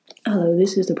Hello,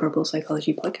 this is the Purple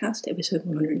Psychology Podcast, episode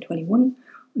 121.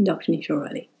 I'm Dr. Nisha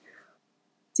O'Reilly.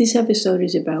 This episode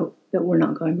is about that we're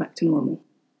not going back to normal.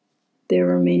 There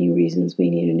are many reasons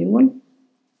we need a new one.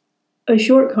 A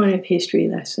short kind of history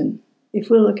lesson.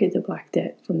 If we look at the Black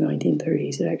Death from the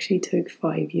 1930s, it actually took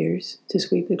 5 years to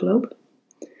sweep the globe.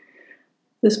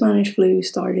 The Spanish flu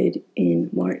started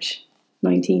in March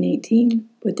 1918,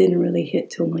 but didn't really hit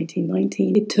till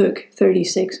 1919. It took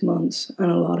 36 months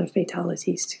and a lot of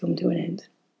fatalities to come to an end,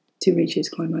 to reach its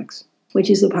climax,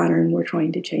 which is the pattern we're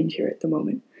trying to change here at the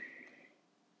moment.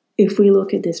 If we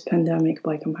look at this pandemic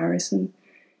by comparison,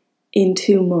 in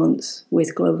 2 months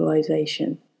with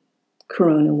globalization,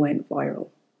 Corona went viral.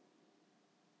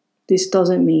 This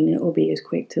doesn't mean it will be as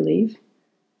quick to leave,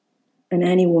 and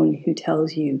anyone who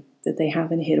tells you that they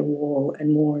haven't hit a wall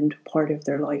and mourned part of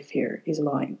their life here is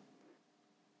lying.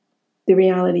 The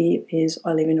reality is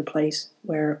I live in a place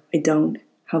where I don't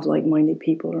have like-minded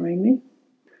people around me.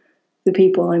 The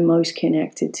people I'm most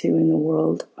connected to in the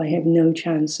world, I have no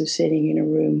chance of sitting in a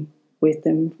room with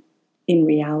them in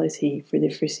reality for the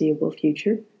foreseeable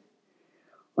future.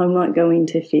 I'm not going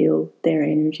to feel their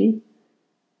energy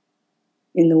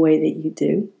in the way that you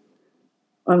do.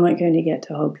 I'm not going to get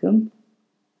to hug them.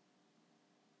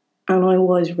 And I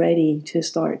was ready to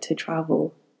start to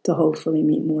travel to hopefully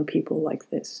meet more people like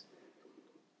this.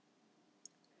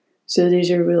 So there's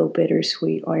a real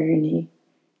bittersweet irony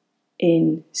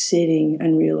in sitting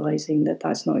and realizing that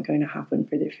that's not going to happen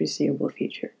for the foreseeable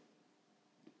future.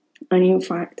 And in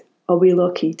fact, I'll be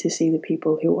lucky to see the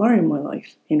people who are in my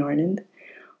life in Ireland,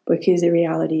 because the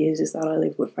reality is that I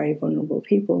live with very vulnerable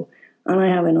people and I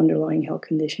have an underlying health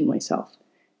condition myself.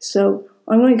 So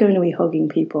I'm not going to be hugging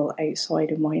people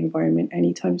outside of my environment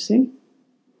anytime soon.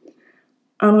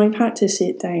 And I've had to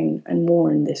sit down and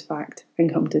mourn this fact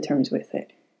and come to terms with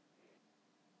it.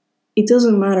 It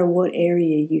doesn't matter what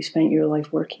area you spent your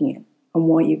life working in and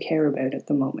what you care about at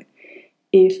the moment.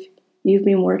 If you've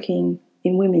been working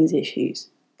in women's issues,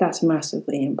 that's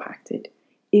massively impacted.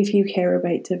 If you care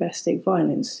about domestic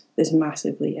violence, that's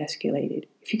massively escalated.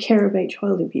 If you care about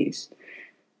child abuse,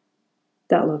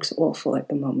 that looks awful at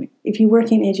the moment. If you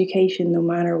work in education, no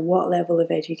matter what level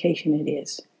of education it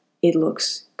is, it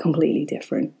looks completely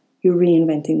different. You're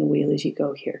reinventing the wheel as you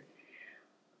go here.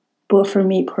 But for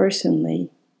me personally,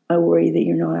 I worry that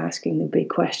you're not asking the big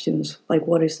questions, like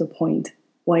what is the point?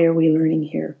 Why are we learning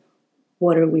here?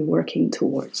 What are we working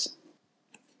towards?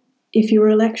 If you're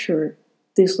a lecturer,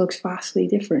 this looks vastly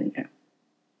different now.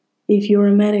 If you're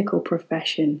a medical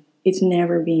profession, it's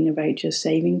never been about just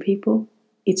saving people.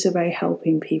 It's about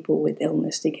helping people with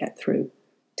illness to get through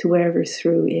to wherever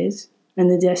through is, and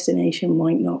the destination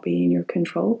might not be in your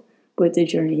control, but the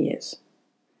journey is.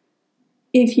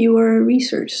 If you are a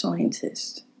research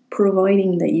scientist,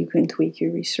 providing that you can tweak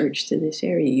your research to this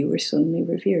area, you are suddenly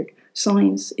revered.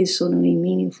 Science is suddenly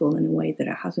meaningful in a way that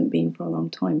it hasn't been for a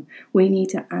long time. We need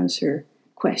to answer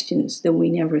questions that we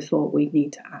never thought we'd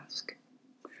need to ask.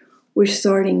 We're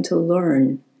starting to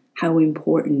learn how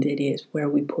important it is where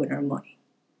we put our money.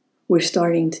 We're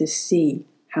starting to see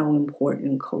how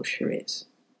important culture is.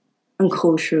 And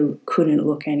culture couldn't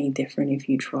look any different if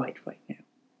you tried right now.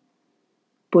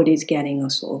 But it's getting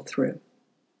us all through.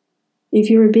 If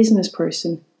you're a business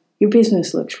person, your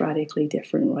business looks radically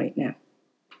different right now.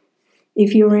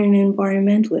 If you're an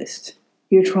environmentalist,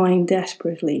 you're trying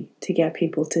desperately to get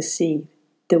people to see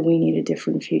that we need a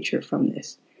different future from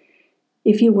this.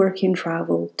 If you work in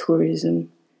travel,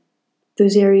 tourism,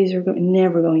 those areas are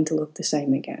never going to look the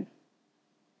same again.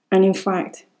 And in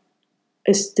fact,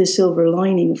 the silver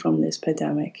lining from this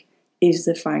pandemic is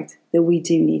the fact that we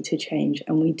do need to change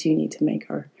and we do need to make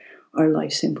our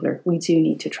life simpler. We do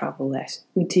need to travel less.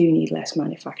 We do need less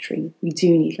manufacturing. We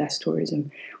do need less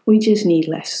tourism. We just need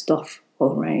less stuff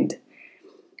all around.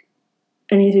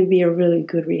 And it would be a really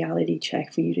good reality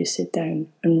check for you to sit down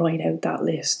and write out that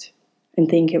list and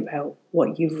think about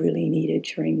what you've really needed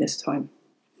during this time.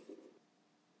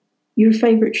 Your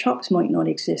favourite shops might not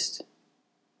exist.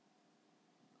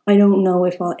 I don't know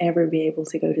if I'll ever be able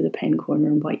to go to the pen corner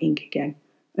and buy ink again.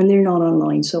 And they're not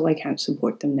online, so I can't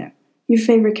support them now. Your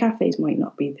favourite cafes might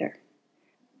not be there.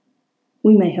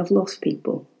 We may have lost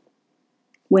people.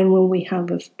 When will we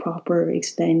have a proper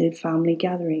extended family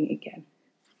gathering again?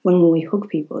 When will we hug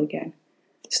people again?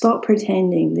 Stop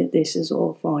pretending that this is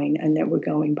all fine and that we're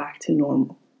going back to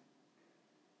normal.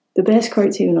 The best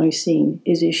cartoon I've seen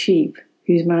is a sheep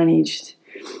who's managed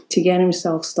to get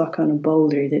himself stuck on a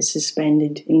boulder that's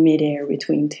suspended in midair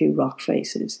between two rock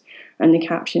faces. And the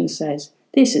caption says,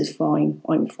 "This is fine,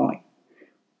 I'm fine."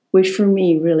 Which for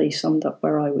me really summed up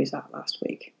where I was at last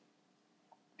week.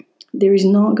 There is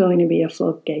not going to be a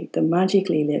floodgate that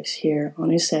magically lifts here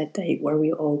on a set date where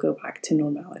we all go back to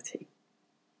normality.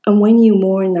 And when you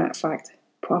mourn that fact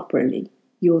properly,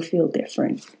 you'll feel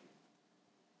different.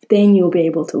 Then you'll be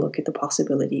able to look at the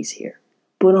possibilities here.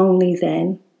 But only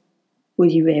then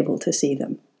will you be able to see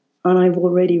them. And I've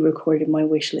already recorded my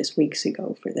wish list weeks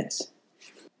ago for this.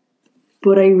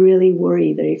 But I really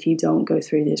worry that if you don't go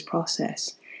through this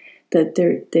process, that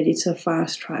it's a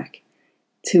fast track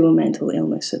to a mental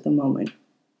illness at the moment.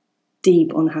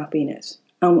 Deep unhappiness.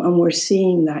 And we're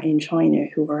seeing that in China,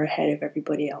 who are ahead of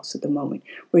everybody else at the moment.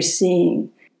 We're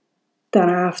seeing that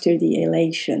after the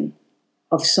elation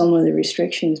of some of the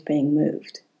restrictions being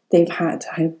moved, they've had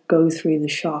to go through the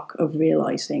shock of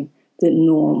realizing that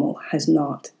normal has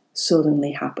not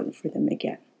suddenly happened for them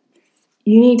again.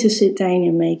 You need to sit down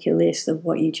and make a list of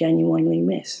what you genuinely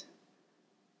miss.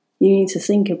 You need to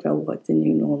think about what the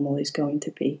new normal is going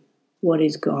to be. What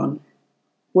is gone?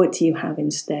 What do you have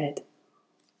instead?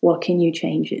 What can you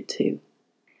change it to?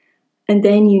 And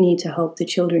then you need to help the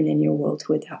children in your world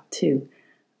to adapt too.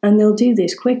 And they'll do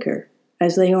this quicker,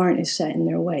 as they aren't as set in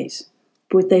their ways.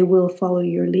 But they will follow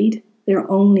your lead. They're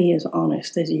only as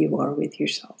honest as you are with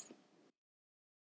yourself.